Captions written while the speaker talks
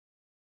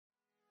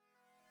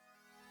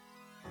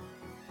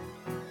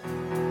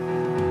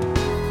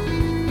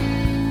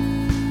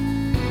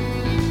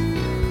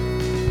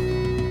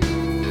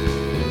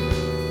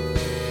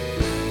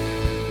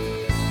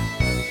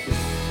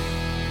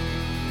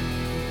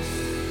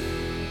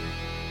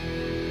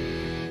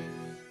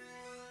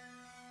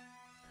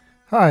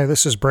Hi,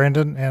 this is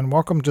Brandon, and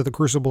welcome to the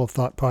Crucible of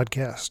Thought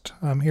podcast.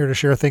 I'm here to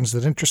share things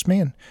that interest me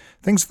and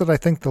things that I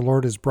think the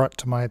Lord has brought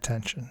to my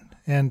attention.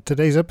 And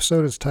today's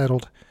episode is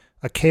titled,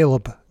 A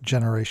Caleb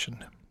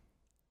Generation.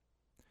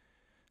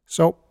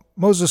 So,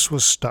 Moses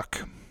was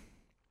stuck.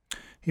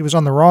 He was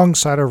on the wrong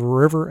side of a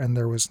river, and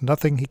there was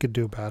nothing he could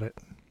do about it.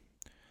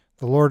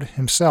 The Lord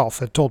himself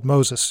had told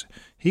Moses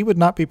he would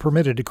not be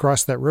permitted to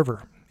cross that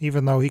river,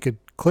 even though he could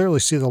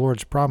clearly see the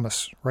Lord's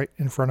promise right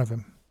in front of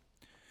him.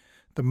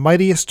 The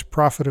mightiest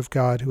prophet of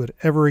God who had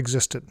ever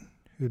existed,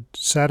 who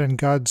sat in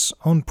God's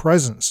own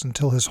presence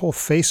until his whole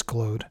face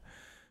glowed,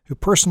 who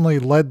personally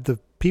led the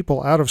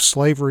people out of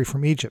slavery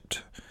from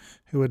Egypt,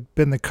 who had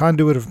been the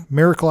conduit of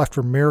miracle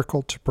after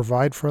miracle to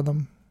provide for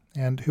them,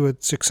 and who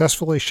had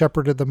successfully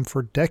shepherded them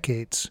for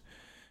decades,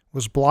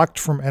 was blocked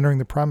from entering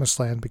the Promised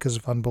Land because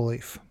of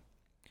unbelief.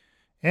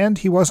 And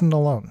he wasn't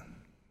alone.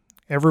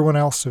 Everyone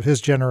else of his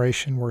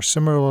generation were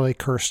similarly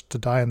cursed to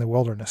die in the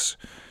wilderness,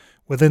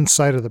 within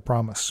sight of the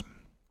promise.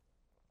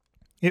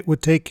 It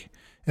would take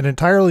an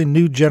entirely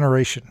new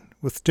generation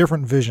with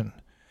different vision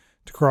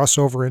to cross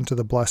over into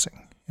the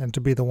blessing and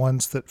to be the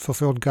ones that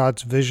fulfilled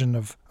God's vision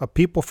of a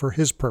people for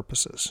his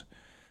purposes,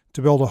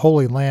 to build a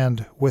holy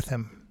land with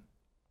him.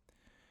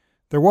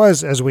 There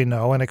was, as we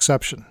know, an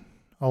exception.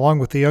 Along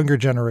with the younger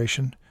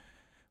generation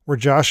were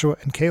Joshua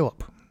and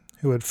Caleb,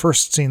 who had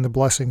first seen the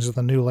blessings of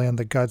the new land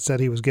that God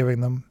said he was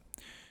giving them,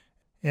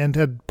 and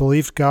had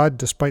believed God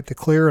despite the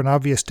clear and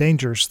obvious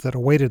dangers that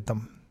awaited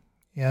them,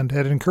 and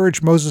had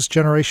encouraged Moses'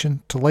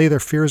 generation to lay their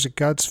fears at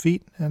God's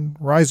feet and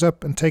rise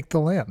up and take the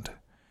land.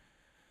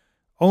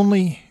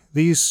 Only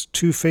these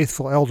two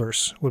faithful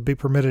elders would be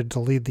permitted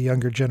to lead the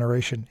younger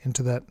generation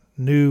into that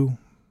new,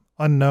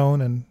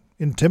 unknown, and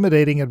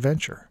intimidating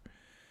adventure.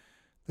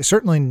 They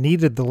certainly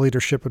needed the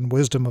leadership and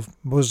wisdom of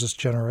Moses'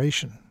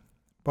 generation,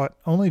 but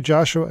only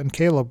Joshua and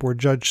Caleb were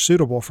judged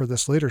suitable for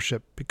this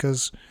leadership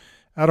because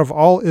out of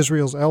all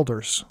Israel's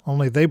elders,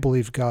 only they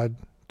believed God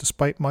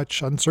despite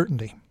much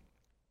uncertainty.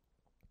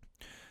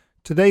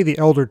 Today, the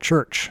elder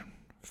church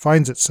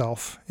finds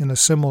itself in a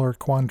similar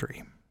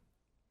quandary.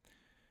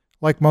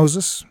 Like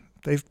Moses,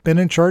 they've been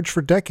in charge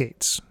for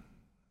decades.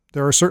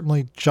 There are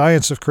certainly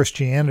giants of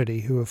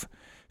Christianity who have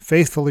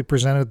faithfully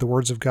presented the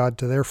words of God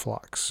to their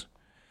flocks.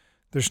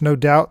 There's no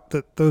doubt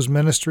that those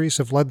ministries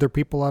have led their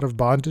people out of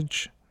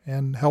bondage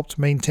and helped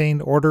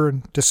maintain order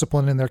and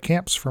discipline in their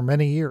camps for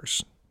many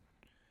years.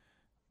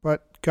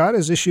 But God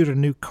has issued a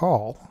new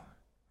call.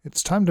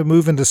 It's time to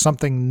move into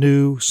something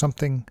new,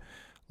 something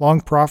long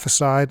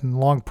prophesied and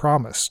long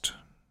promised,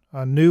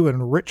 a new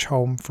and rich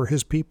home for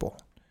his people.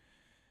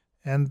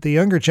 And the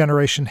younger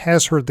generation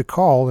has heard the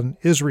call and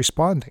is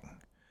responding,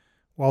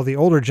 while the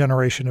older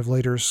generation of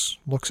leaders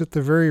looks at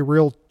the very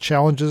real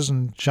challenges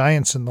and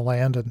giants in the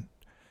land and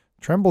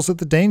trembles at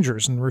the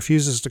dangers and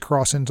refuses to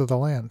cross into the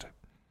land.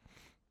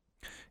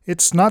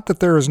 It's not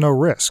that there is no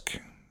risk.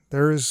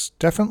 There is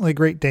definitely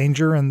great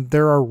danger, and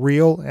there are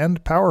real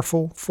and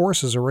powerful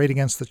forces arrayed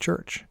against the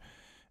church.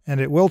 And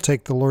it will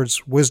take the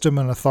Lord's wisdom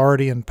and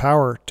authority and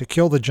power to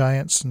kill the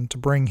giants and to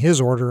bring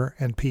his order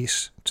and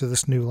peace to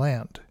this new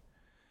land.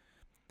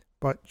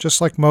 But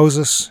just like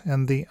Moses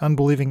and the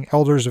unbelieving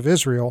elders of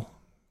Israel,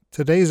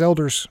 today's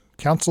elders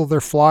counsel their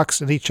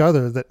flocks and each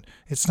other that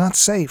it's not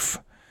safe,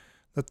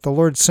 that the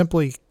Lord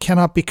simply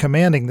cannot be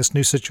commanding this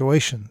new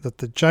situation, that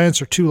the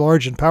giants are too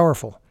large and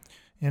powerful.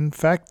 In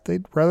fact,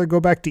 they'd rather go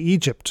back to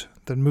Egypt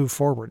than move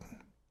forward.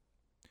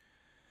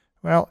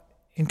 Well,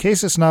 in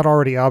case it's not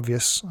already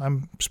obvious,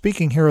 I'm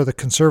speaking here of the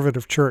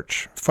conservative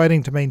church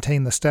fighting to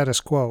maintain the status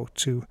quo,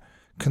 to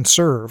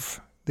conserve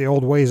the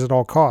old ways at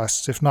all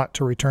costs, if not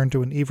to return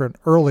to an even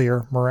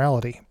earlier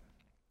morality.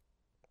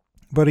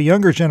 But a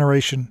younger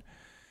generation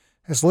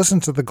has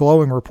listened to the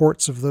glowing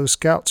reports of those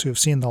scouts who have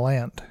seen the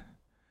land.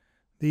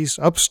 These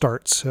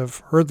upstarts have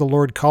heard the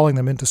Lord calling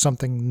them into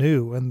something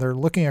new, and they're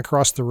looking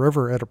across the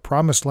river at a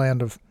promised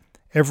land of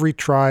every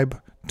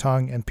tribe,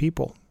 tongue, and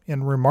people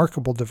in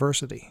remarkable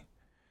diversity.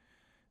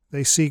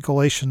 They see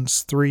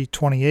Galatians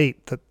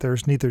 3:28 that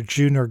there's neither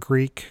Jew nor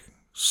Greek,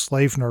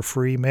 slave nor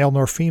free, male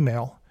nor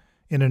female,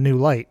 in a new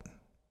light.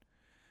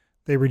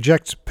 They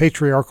reject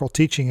patriarchal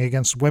teaching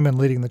against women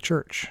leading the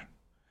church.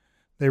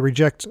 They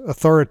reject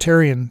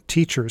authoritarian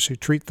teachers who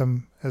treat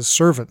them as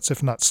servants,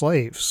 if not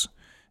slaves,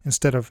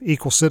 instead of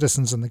equal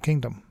citizens in the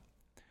kingdom.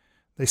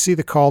 They see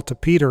the call to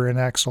Peter in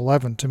Acts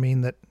 11 to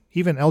mean that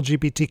even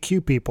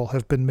LGBTQ people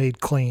have been made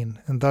clean,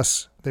 and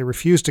thus they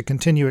refuse to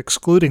continue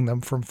excluding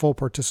them from full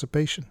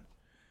participation.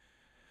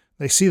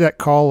 They see that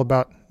call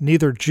about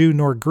neither Jew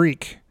nor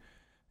Greek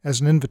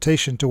as an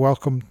invitation to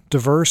welcome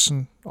diverse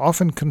and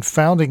often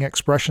confounding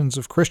expressions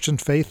of Christian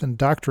faith and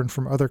doctrine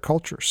from other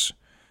cultures,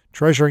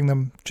 treasuring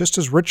them just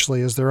as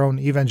richly as their own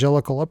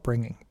evangelical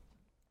upbringing.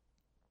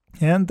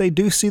 And they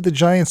do see the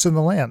giants in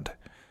the land,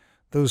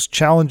 those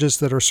challenges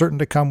that are certain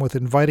to come with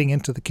inviting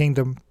into the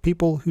kingdom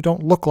people who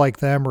don't look like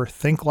them or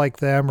think like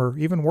them or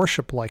even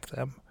worship like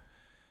them,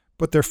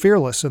 but they're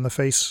fearless in the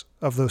face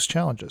of those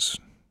challenges.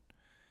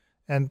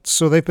 And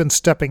so they've been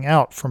stepping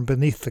out from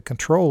beneath the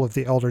control of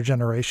the elder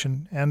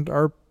generation and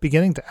are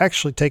beginning to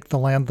actually take the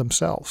land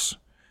themselves.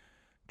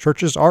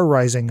 Churches are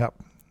rising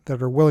up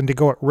that are willing to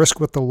go at risk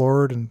with the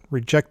Lord and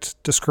reject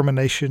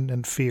discrimination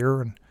and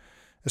fear, and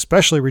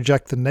especially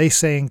reject the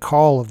naysaying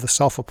call of the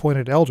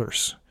self-appointed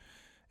elders.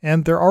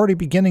 And they're already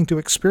beginning to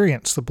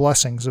experience the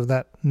blessings of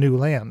that new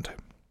land.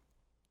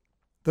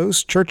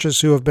 Those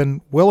churches who have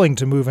been willing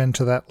to move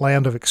into that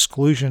land of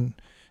exclusion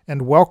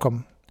and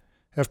welcome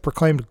have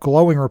proclaimed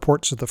glowing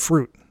reports of the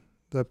fruit,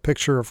 the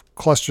picture of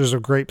clusters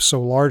of grapes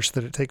so large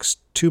that it takes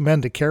 2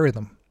 men to carry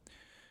them.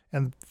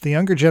 And the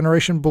younger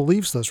generation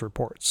believes those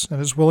reports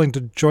and is willing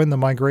to join the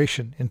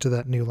migration into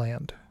that new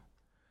land.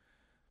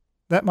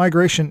 That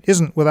migration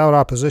isn't without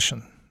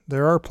opposition.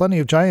 There are plenty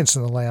of giants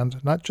in the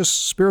land, not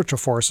just spiritual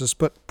forces,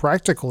 but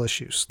practical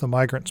issues the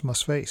migrants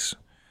must face.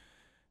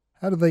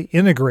 How do they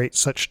integrate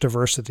such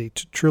diversity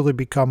to truly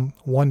become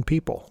one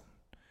people?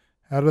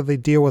 How do they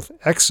deal with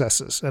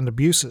excesses and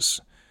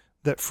abuses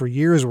that for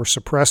years were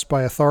suppressed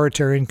by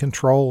authoritarian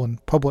control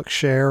and public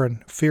share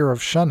and fear of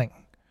shunning?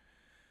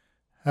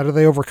 How do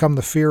they overcome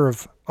the fear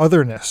of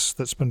otherness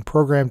that's been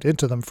programmed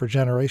into them for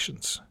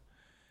generations?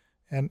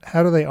 And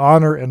how do they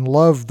honor and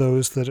love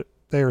those that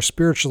they are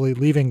spiritually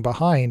leaving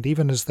behind,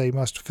 even as they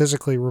must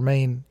physically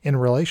remain in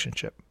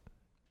relationship?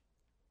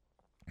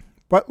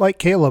 But like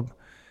Caleb,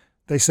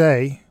 they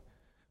say,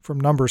 from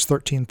Numbers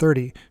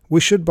 13:30, we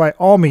should by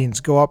all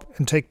means go up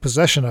and take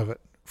possession of it,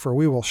 for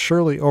we will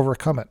surely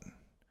overcome it.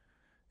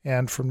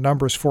 And from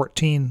Numbers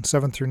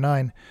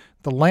 14:7-9,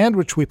 the land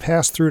which we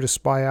pass through to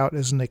spy out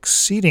is an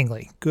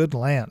exceedingly good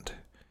land.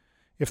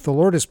 If the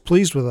Lord is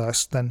pleased with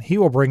us, then he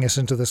will bring us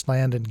into this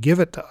land and give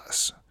it to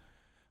us,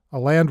 a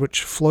land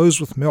which flows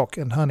with milk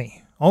and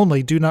honey.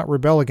 Only do not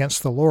rebel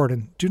against the Lord,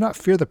 and do not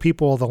fear the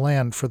people of the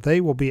land, for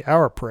they will be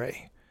our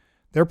prey.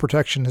 Their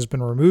protection has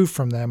been removed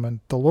from them,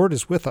 and the Lord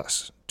is with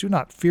us. Do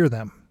not fear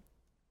them.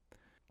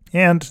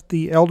 And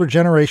the elder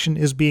generation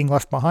is being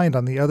left behind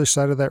on the other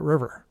side of that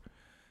river.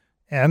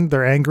 And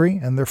they're angry,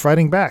 and they're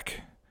fighting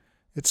back.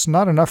 It's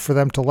not enough for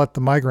them to let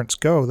the migrants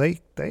go. They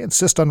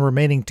insist on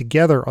remaining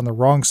together on the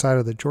wrong side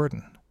of the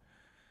Jordan.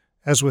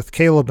 As with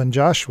Caleb and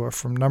Joshua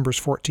from Numbers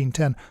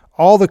 14:10,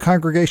 all the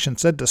congregation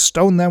said to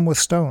stone them with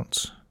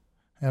stones.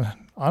 And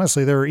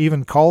honestly, there are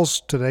even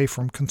calls today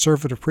from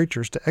conservative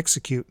preachers to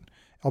execute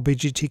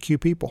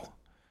LGBTQ people.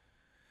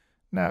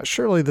 Now,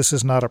 surely this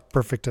is not a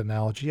perfect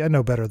analogy. I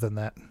know better than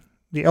that.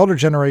 The elder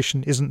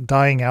generation isn't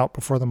dying out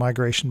before the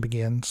migration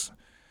begins.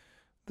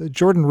 The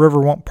Jordan River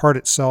won't part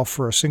itself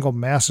for a single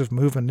massive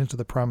movement into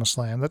the Promised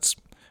Land. That's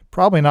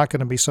probably not going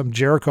to be some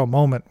Jericho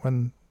moment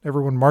when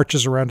everyone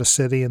marches around a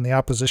city and the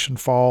opposition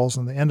falls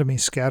and the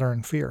enemies scatter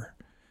in fear.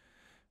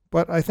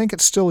 But I think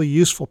it's still a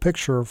useful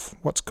picture of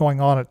what's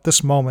going on at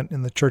this moment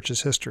in the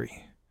church's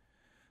history.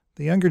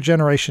 The younger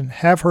generation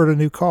have heard a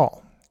new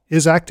call,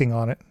 is acting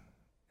on it,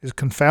 is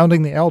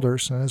confounding the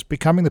elders, and is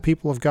becoming the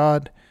people of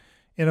God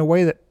in a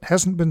way that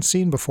hasn't been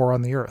seen before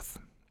on the earth.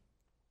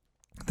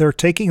 They're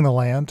taking the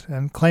land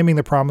and claiming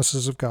the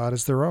promises of God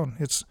as their own.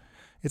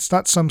 It's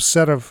not some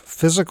set of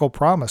physical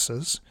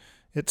promises.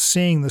 It's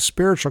seeing the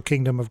spiritual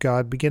kingdom of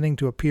God beginning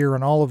to appear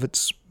in all of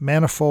its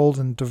manifold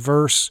and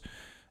diverse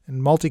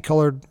and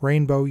multicolored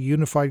rainbow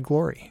unified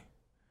glory.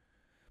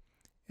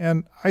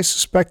 And I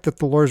suspect that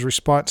the Lord's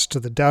response to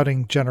the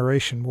doubting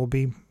generation will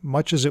be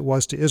much as it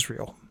was to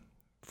Israel.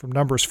 From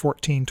Numbers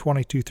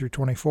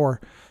 14:22-24,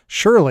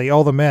 surely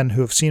all the men who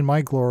have seen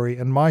my glory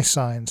and my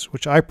signs,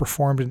 which I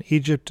performed in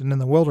Egypt and in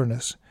the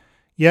wilderness,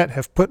 yet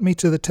have put me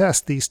to the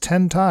test these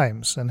 10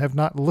 times and have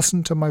not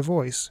listened to my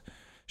voice,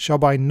 shall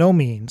by no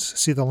means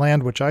see the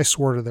land which I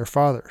swore to their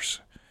fathers,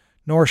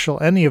 nor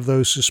shall any of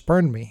those who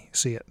spurned me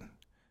see it.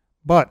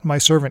 But my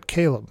servant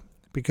Caleb,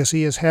 because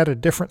he has had a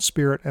different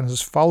spirit and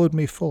has followed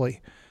me fully,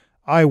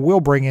 I will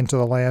bring into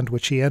the land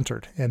which he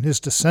entered, and his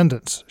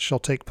descendants shall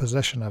take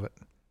possession of it.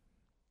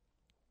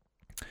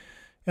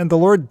 And the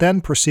Lord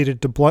then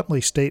proceeded to bluntly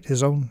state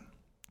his own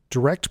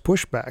direct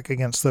pushback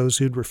against those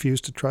who'd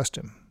refused to trust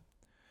him.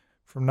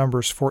 From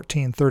Numbers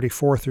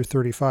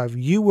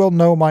 14:34-35, you will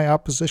know my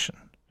opposition.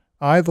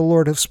 I, the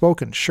Lord, have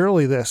spoken.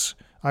 Surely this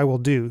I will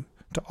do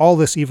to all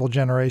this evil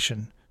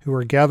generation who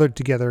are gathered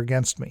together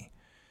against me.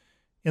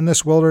 In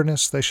this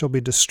wilderness they shall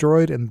be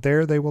destroyed, and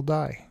there they will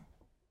die.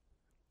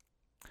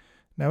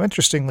 Now,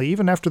 interestingly,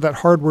 even after that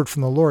hard word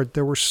from the Lord,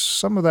 there were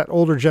some of that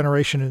older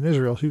generation in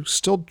Israel who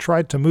still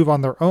tried to move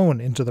on their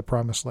own into the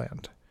Promised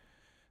Land.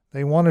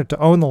 They wanted to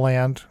own the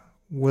land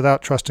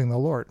without trusting the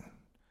Lord.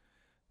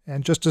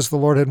 And just as the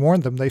Lord had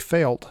warned them, they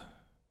failed.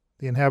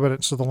 The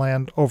inhabitants of the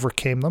land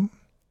overcame them.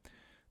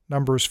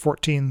 Numbers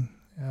 14,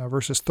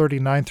 verses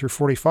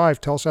 39-45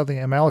 tells how the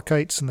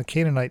Amalekites and the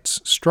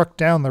Canaanites struck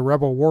down the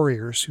rebel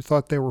warriors who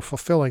thought they were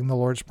fulfilling the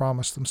Lord's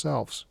promise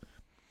themselves.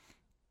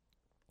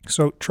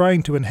 So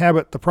trying to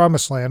inhabit the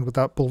Promised Land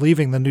without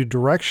believing the new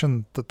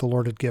direction that the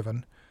Lord had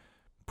given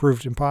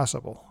proved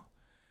impossible.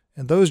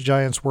 And those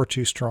giants were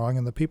too strong,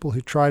 and the people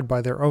who tried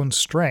by their own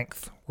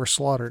strength were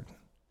slaughtered.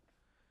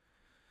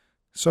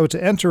 So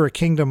to enter a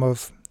kingdom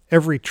of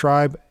every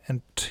tribe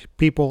and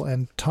people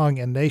and tongue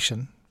and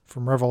nation,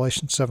 from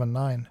Revelation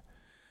 7:9,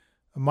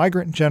 a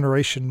migrant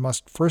generation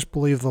must first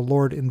believe the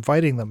Lord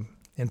inviting them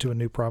into a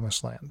new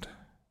promised land,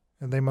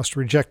 and they must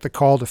reject the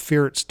call to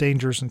fear its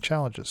dangers and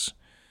challenges.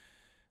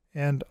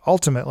 And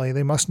ultimately,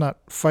 they must not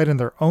fight in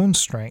their own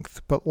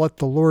strength, but let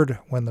the Lord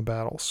win the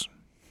battles.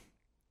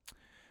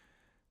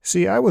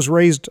 See, I was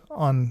raised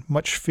on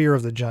much fear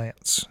of the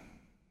giants.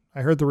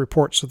 I heard the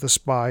reports of the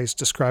spies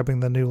describing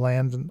the new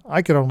land, and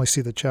I could only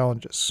see the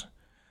challenges.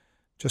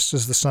 Just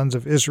as the sons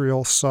of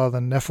Israel saw the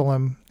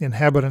Nephilim,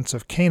 inhabitants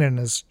of Canaan,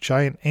 as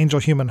giant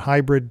angel-human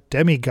hybrid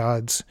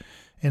demigods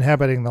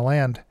inhabiting the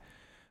land,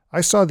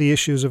 I saw the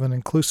issues of an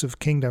inclusive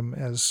kingdom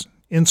as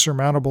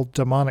insurmountable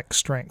demonic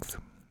strength.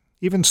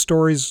 Even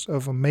stories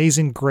of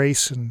amazing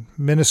grace and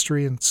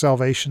ministry and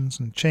salvations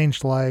and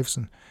changed lives,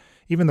 and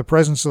even the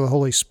presence of the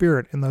Holy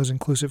Spirit in those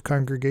inclusive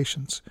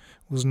congregations,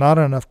 was not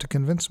enough to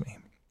convince me.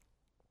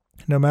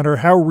 No matter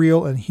how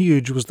real and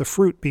huge was the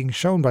fruit being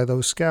shown by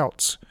those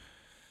scouts,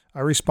 I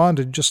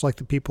responded just like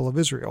the people of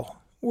Israel.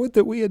 Would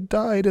that we had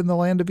died in the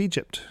land of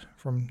Egypt,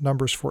 from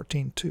Numbers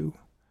 14:2.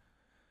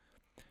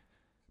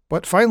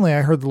 But finally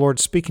I heard the Lord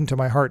speaking to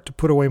my heart to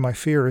put away my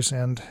fears,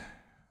 and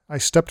I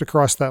stepped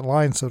across that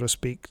line, so to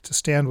speak, to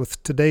stand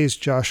with today's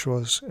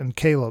Joshuas and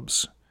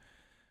Calebs,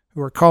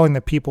 who are calling the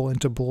people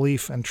into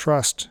belief and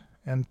trust,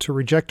 and to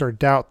reject our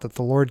doubt that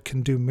the Lord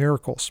can do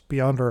miracles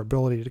beyond our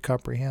ability to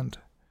comprehend.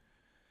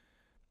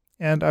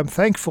 And I'm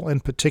thankful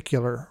in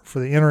particular for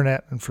the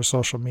internet and for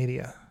social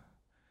media.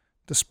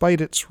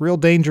 Despite its real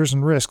dangers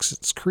and risks,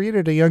 it's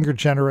created a younger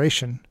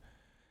generation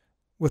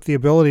with the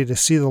ability to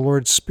see the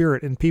Lord's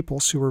Spirit in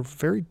peoples who are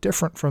very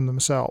different from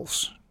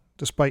themselves,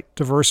 despite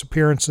diverse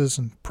appearances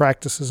and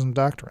practices and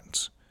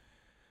doctrines.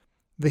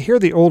 They hear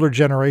the older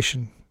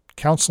generation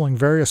counseling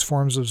various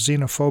forms of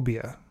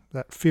xenophobia,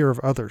 that fear of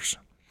others,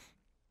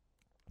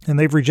 and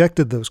they've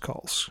rejected those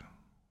calls.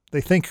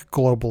 They think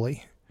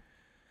globally.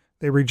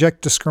 They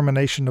reject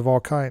discrimination of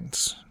all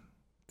kinds.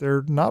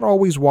 They're not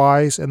always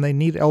wise, and they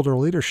need elder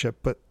leadership,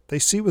 but they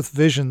see with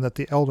vision that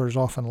the elders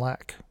often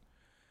lack.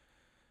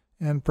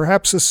 And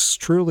perhaps this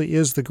truly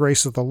is the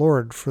grace of the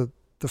Lord. For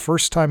the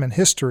first time in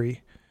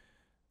history,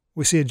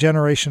 we see a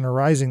generation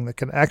arising that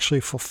can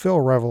actually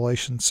fulfill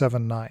Revelation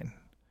 7:9.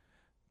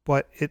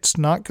 But it's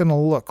not going to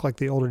look like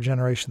the older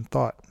generation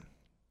thought.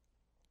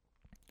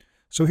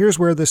 So here's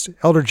where this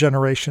elder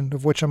generation,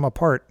 of which I'm a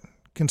part,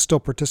 can still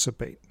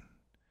participate.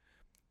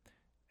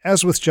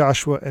 As with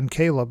Joshua and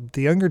Caleb,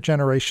 the younger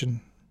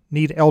generation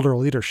need elder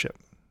leadership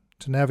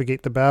to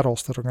navigate the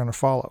battles that are going to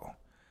follow,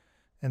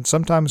 and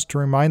sometimes to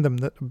remind them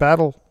that the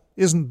battle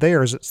isn't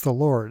theirs, it's the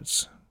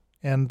Lord's,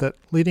 and that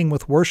leading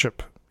with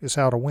worship is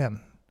how to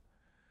win.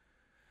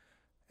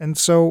 And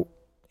so,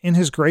 in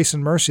His grace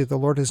and mercy, the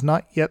Lord has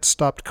not yet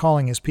stopped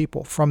calling His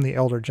people from the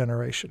elder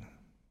generation.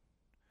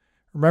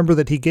 Remember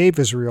that He gave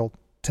Israel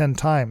 10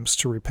 times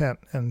to repent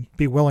and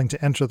be willing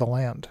to enter the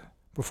land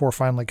before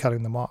finally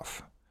cutting them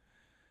off.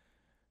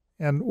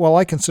 And while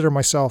I consider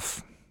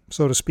myself,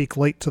 so to speak,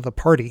 late to the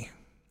party,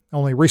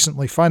 only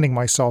recently finding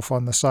myself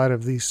on the side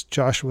of these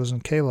Joshuas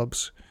and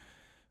Calebs,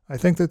 I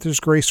think that there's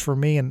grace for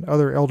me and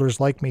other elders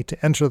like me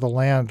to enter the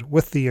land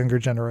with the younger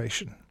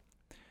generation.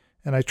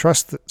 And I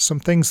trust that some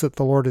things that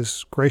the Lord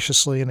has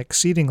graciously and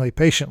exceedingly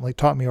patiently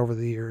taught me over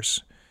the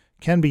years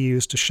can be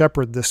used to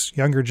shepherd this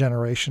younger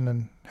generation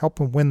and help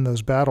them win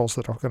those battles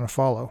that are going to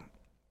follow.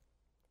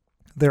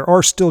 There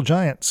are still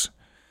giants,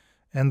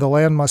 and the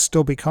land must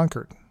still be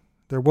conquered.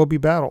 There will be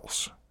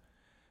battles,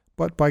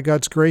 but by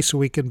God's grace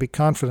we can be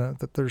confident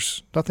that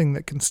there's nothing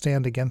that can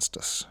stand against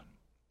us.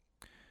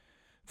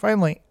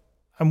 Finally,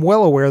 I'm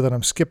well aware that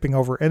I'm skipping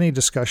over any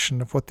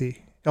discussion of what the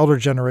elder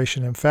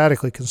generation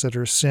emphatically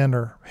considers sin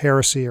or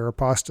heresy or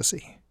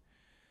apostasy.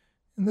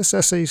 And this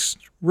essay's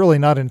really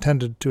not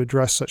intended to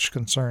address such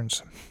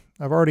concerns.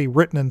 I've already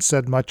written and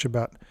said much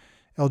about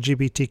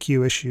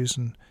LGBTQ issues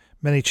and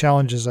many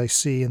challenges I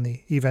see in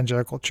the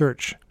evangelical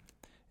church,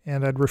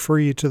 and I'd refer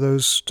you to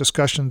those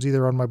discussions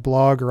either on my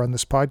blog or on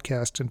this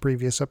podcast in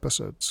previous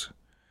episodes.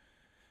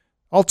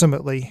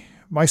 Ultimately,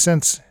 my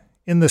sense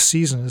in this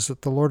season is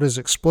that the Lord is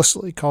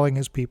explicitly calling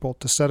His people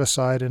to set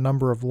aside a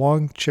number of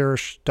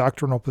long-cherished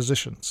doctrinal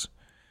positions.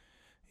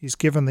 He's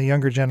given the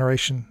younger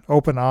generation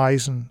open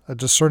eyes and a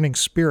discerning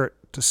spirit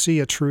to see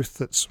a truth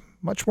that's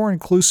much more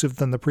inclusive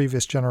than the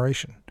previous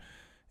generation.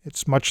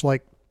 It's much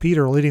like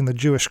Peter leading the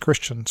Jewish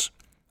Christians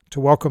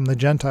to welcome the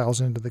Gentiles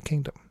into the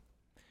kingdom.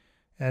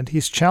 And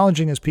He's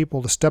challenging His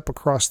people to step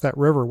across that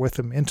river with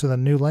Him into the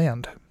new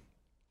land.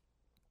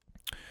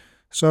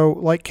 So,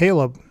 like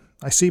Caleb,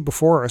 I see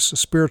before us a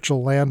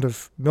spiritual land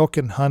of milk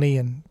and honey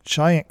and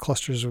giant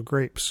clusters of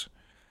grapes,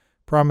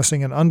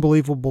 promising an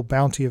unbelievable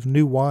bounty of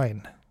new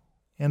wine,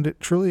 and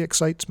it truly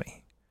excites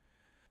me.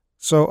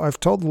 So I've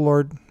told the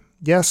Lord,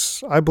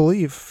 yes, I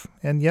believe,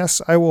 and yes,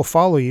 I will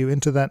follow you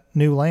into that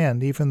new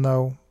land, even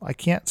though I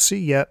can't see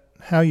yet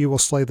how you will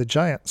slay the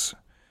giants.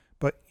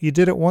 But you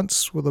did it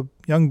once with a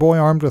young boy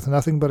armed with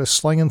nothing but a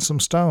sling and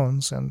some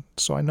stones, and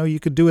so I know you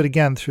could do it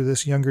again through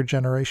this younger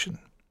generation.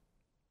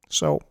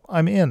 So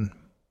I'm in.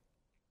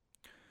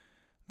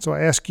 So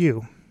I ask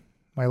you,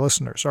 my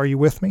listeners, are you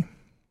with me?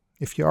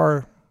 If you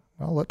are,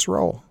 well, let's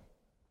roll.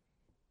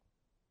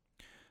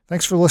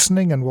 Thanks for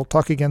listening, and we'll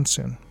talk again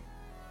soon.